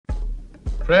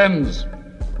Friends,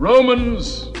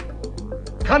 Romans,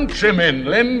 countrymen,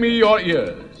 lend me your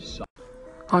ears.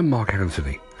 I'm Mark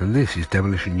Anthony, and this is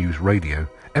Demolition News Radio,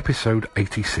 episode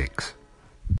 86.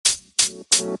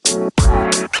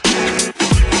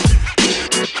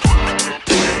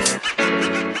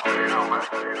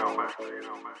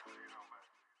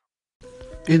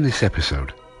 In this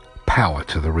episode, power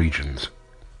to the regions.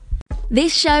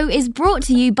 This show is brought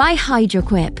to you by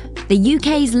Hydroquip, the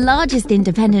UK's largest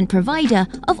independent provider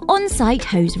of on-site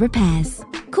hose repairs.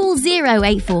 Call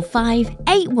 0845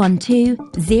 812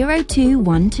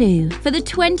 0212 for the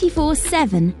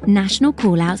 24/7 national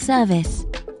call-out service.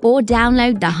 Or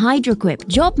download the Hydroquip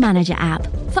Job Manager app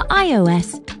for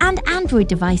iOS and Android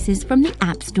devices from the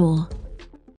App Store.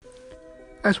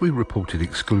 As we reported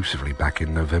exclusively back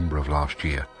in November of last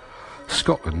year,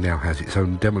 Scotland now has its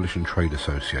own demolition trade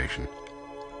association,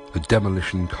 the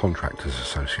Demolition Contractors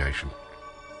Association.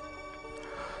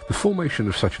 The formation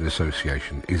of such an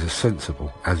association is as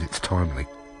sensible as it's timely.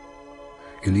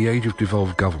 In the age of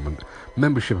devolved government,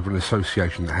 membership of an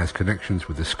association that has connections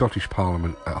with the Scottish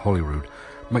Parliament at Holyrood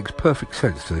makes perfect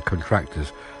sense to the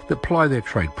contractors that ply their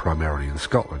trade primarily in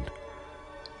Scotland.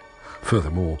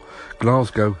 Furthermore,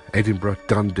 Glasgow, Edinburgh,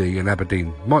 Dundee and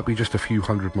Aberdeen might be just a few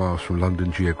hundred miles from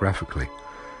London geographically,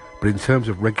 but in terms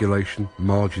of regulation,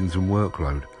 margins and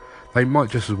workload, they might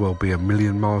just as well be a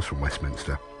million miles from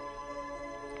Westminster.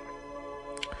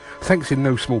 Thanks in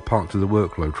no small part to the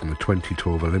workload from the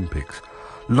 2012 Olympics,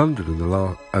 London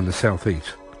and the South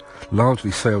East largely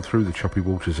sailed through the choppy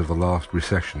waters of the last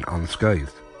recession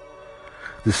unscathed.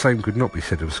 The same could not be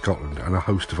said of Scotland and a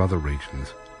host of other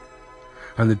regions,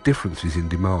 and the differences in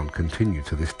demand continue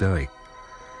to this day.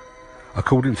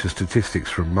 According to statistics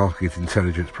from market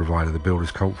intelligence provider the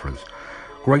Builders Conference,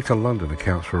 Greater London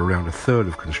accounts for around a third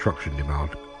of construction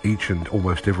demand each and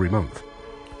almost every month.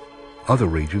 Other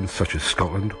regions such as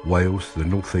Scotland, Wales, the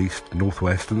North East, North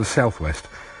West and the South West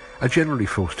are generally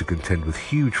forced to contend with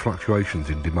huge fluctuations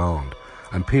in demand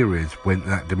and periods when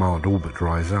that demand all but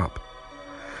dries up,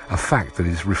 a fact that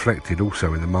is reflected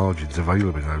also in the margins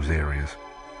available in those areas.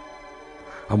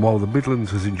 And while the Midlands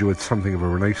has enjoyed something of a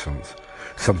renaissance,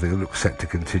 something that looks set to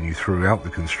continue throughout the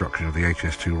construction of the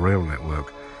HS2 rail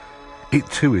network, it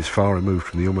too is far removed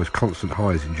from the almost constant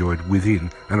highs enjoyed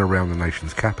within and around the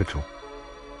nation's capital.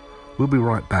 We'll be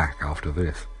right back after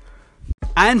this.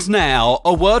 And now,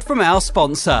 a word from our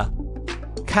sponsor.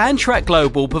 CanTrack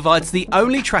Global provides the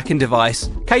only tracking device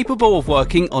capable of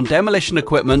working on demolition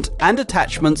equipment and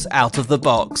attachments out of the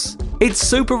box. Its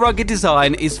super rugged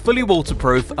design is fully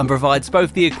waterproof and provides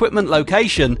both the equipment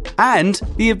location and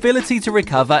the ability to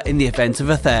recover in the event of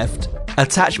a theft.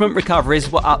 Attachment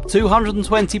recoveries were up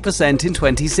 220% in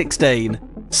 2016.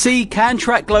 See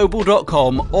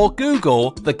cantrackglobal.com or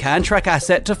Google the CanTrack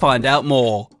asset to find out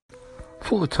more.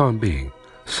 For the time being,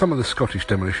 some of the Scottish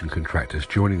demolition contractors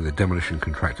joining the Demolition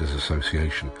Contractors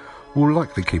Association will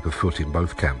likely keep a foot in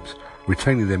both camps,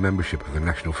 retaining their membership of the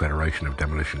National Federation of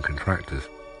Demolition Contractors.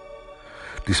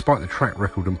 Despite the track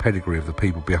record and pedigree of the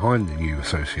people behind the new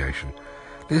association,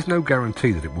 there's no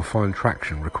guarantee that it will find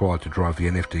traction required to drive the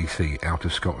NFDC out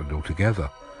of Scotland altogether.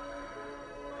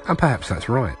 And perhaps that's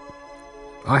right.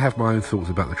 I have my own thoughts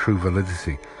about the true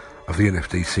validity of the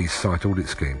NFDC's site audit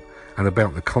scheme and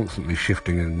about the constantly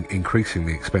shifting and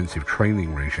increasingly expensive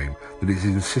training regime that is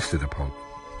insisted upon.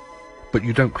 But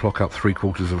you don't clock up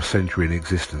 3/4 of a century in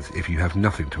existence if you have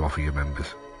nothing to offer your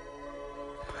members.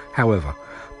 However,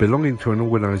 belonging to an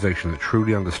organisation that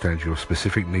truly understands your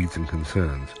specific needs and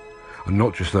concerns, and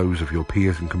not just those of your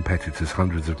peers and competitors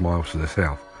hundreds of miles to the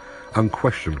south,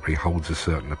 unquestionably holds a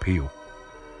certain appeal.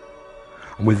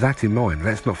 And with that in mind,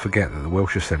 let's not forget that the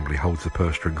Welsh Assembly holds the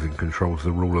purse strings and controls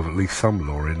the rule of at least some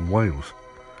law in Wales.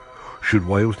 Should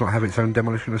Wales not have its own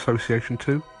demolition association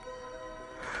too?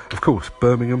 Of course,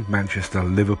 Birmingham, Manchester,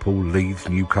 Liverpool, Leeds,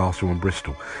 Newcastle and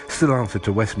Bristol still answer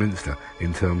to Westminster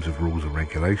in terms of rules and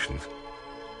regulations.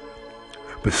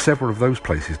 But several of those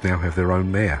places now have their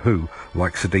own mayor who,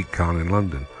 like Sadiq Khan in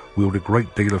London, wield a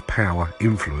great deal of power,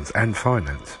 influence and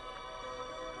finance.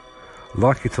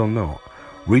 Like it or not,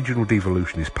 regional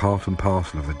devolution is part and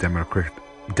parcel of the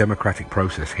democratic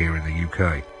process here in the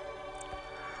UK.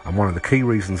 And one of the key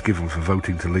reasons given for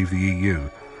voting to leave the EU,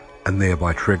 and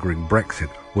thereby triggering Brexit,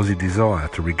 was a desire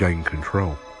to regain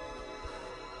control.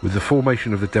 With the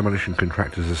formation of the Demolition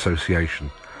Contractors Association,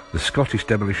 the Scottish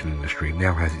demolition industry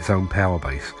now has its own power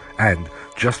base and,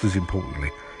 just as importantly,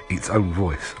 its own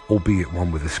voice, albeit one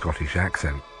with a Scottish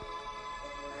accent.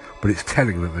 But it's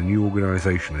telling that the new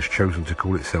organisation has chosen to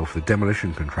call itself the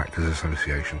Demolition Contractors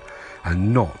Association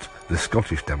and not the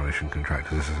Scottish Demolition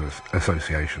Contractors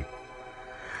Association.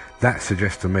 That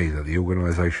suggests to me that the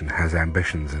organisation has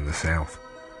ambitions in the south.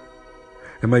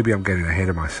 And maybe I'm getting ahead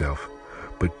of myself,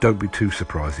 but don't be too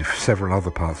surprised if several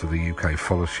other parts of the UK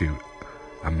follow suit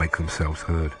and make themselves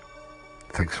heard.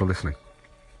 Thanks for listening.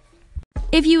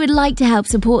 If you would like to help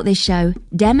support this show,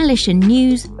 Demolition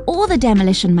News, or the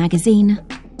Demolition Magazine,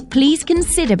 please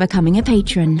consider becoming a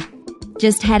patron.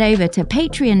 Just head over to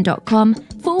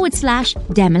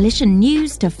patreon.com/Demolition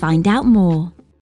News to find out more.